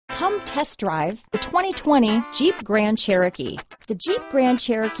Come test drive the 2020 Jeep Grand Cherokee. The Jeep Grand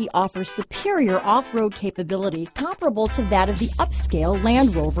Cherokee offers superior off-road capability comparable to that of the upscale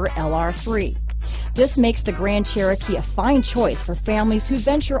Land Rover LR3. This makes the Grand Cherokee a fine choice for families who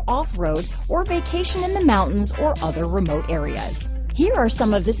venture off-road or vacation in the mountains or other remote areas. Here are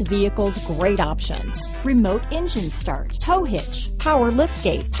some of this vehicle's great options: remote engine start, tow hitch, power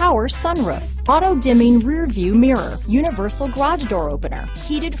liftgate, power sunroof, auto dimming rear view mirror, universal garage door opener,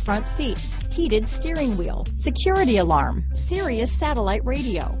 heated front seats, heated steering wheel, security alarm, Sirius satellite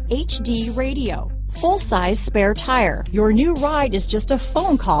radio, HD radio, full-size spare tire. Your new ride is just a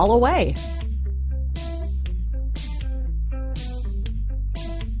phone call away.